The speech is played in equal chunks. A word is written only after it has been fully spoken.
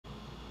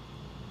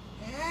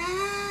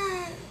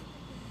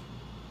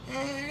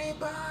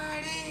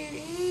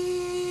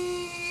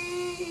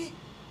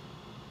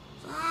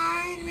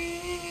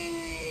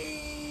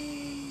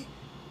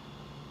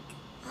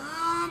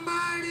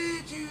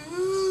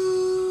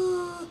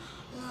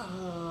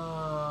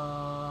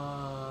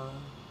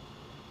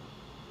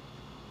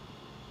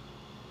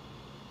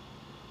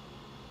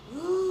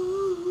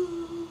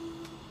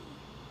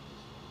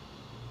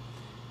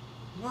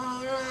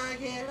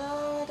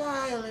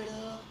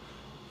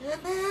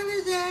And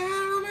barely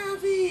down on my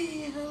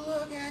feet to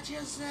look at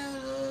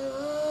yourself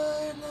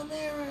in the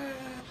mirror.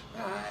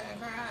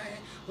 Cry,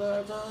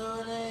 but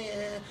don't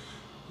it?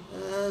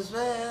 I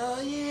spent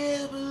all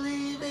years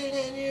believing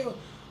in you.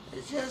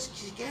 It's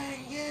just you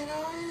can't get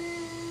on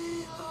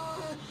it,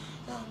 Lord.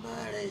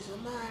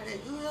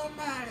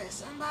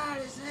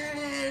 Somebody said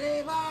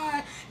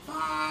anybody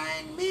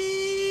find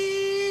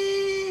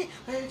me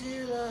and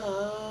you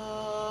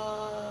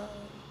love.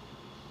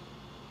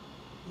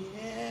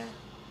 Yeah.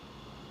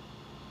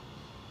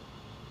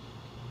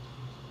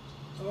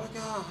 I work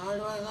hard,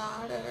 work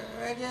harder,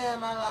 every day of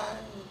my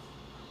life.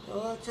 I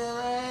work till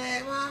I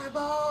ache my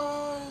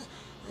bones.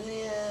 The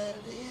end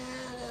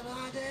of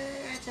my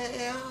day, I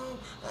take home.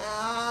 I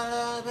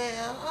ought to be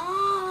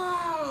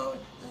alone.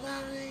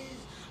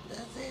 The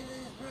things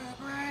is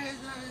praise,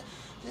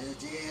 the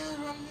tears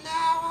from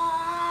now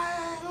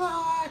on,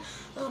 Lord.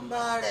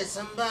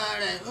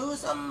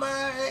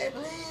 Somebody,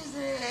 please,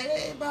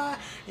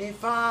 anybody,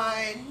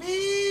 find me,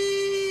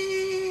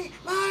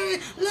 my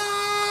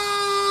love.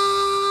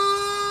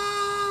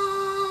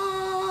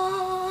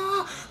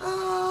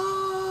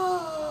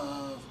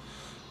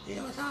 It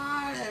was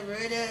hard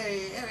every day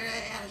I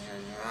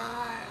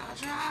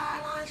try.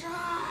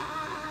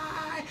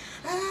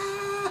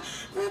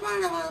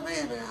 Everybody wanna be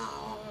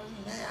home,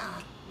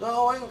 yeah.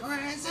 Going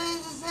crazy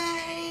to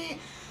say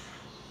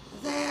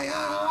I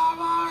got a lot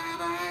more in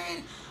brain.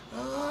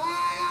 Oh, I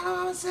got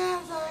no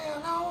sense, I got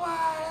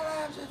nobody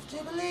left just to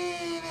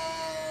believe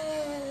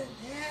in.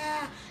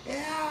 Yeah.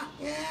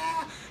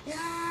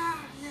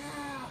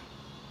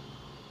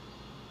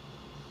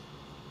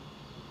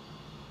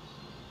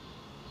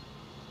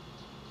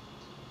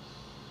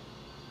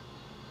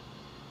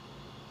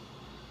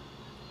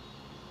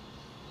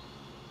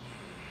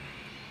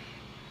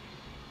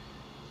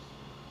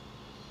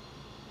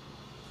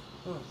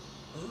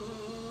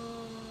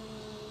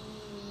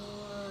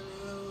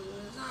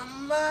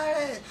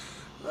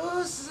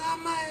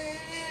 Somebody,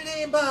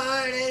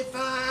 anybody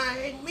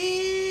find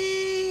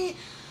me?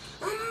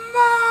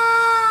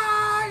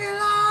 Somebody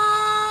love.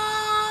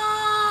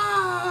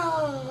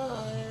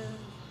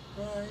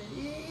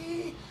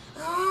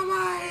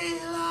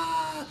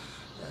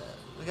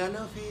 We got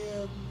no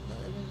fear.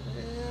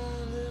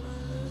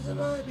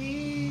 Somebody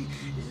be.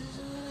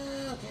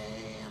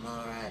 Okay, I'm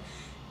alright.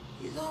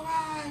 He's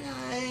alright,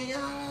 I ain't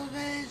got a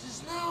face,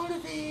 there's no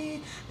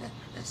defeat.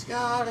 It's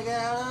gotta get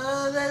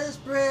out of this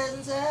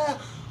prison cell.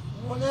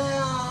 One day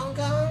I'm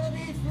gonna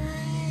be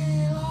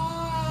free,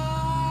 Lord.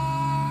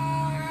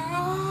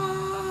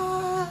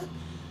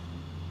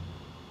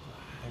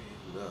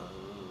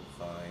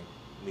 Find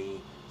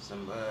me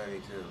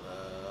somebody to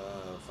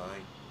love.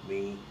 Find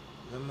me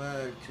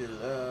somebody to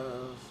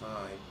love.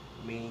 Find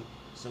me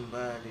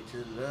somebody to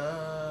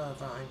love.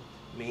 Find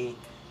me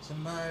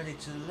somebody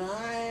to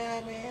lie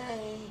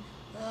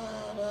me,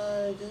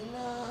 somebody to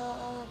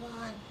love,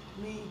 find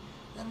me,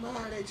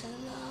 somebody to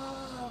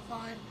love,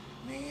 find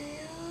me,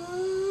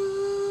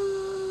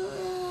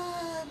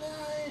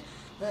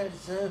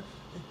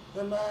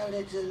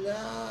 somebody to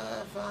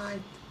love,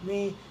 find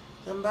me,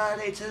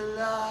 somebody to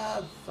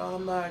love,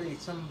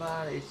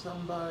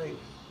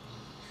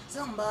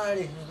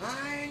 somebody,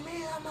 find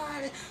me,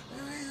 somebody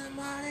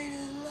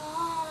to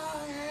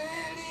love,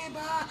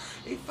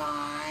 anybody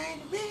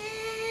find me.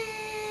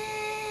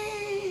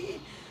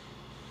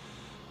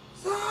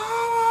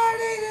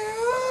 Somebody to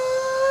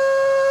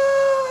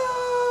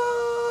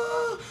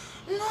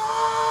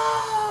love.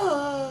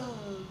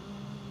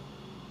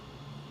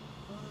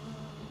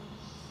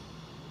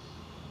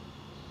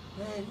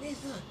 Find me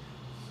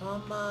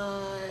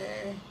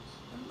somebody.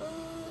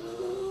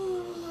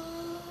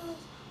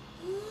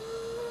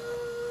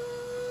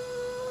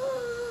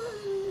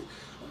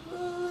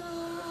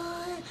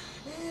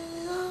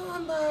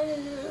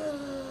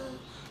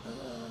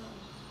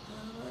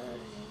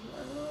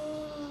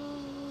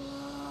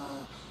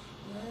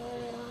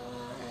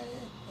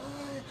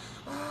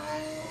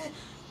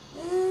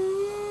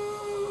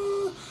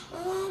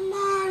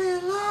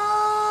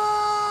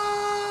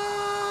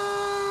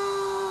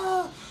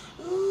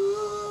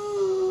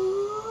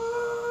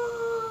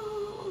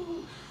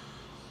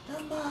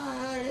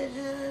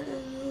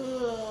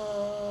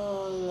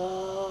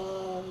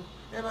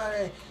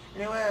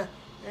 Anywhere,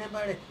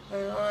 anybody,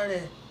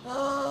 anybody. Find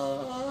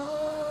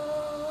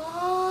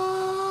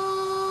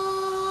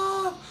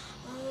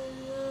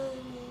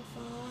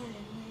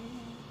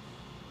me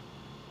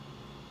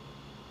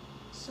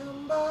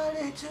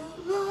somebody to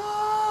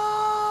love.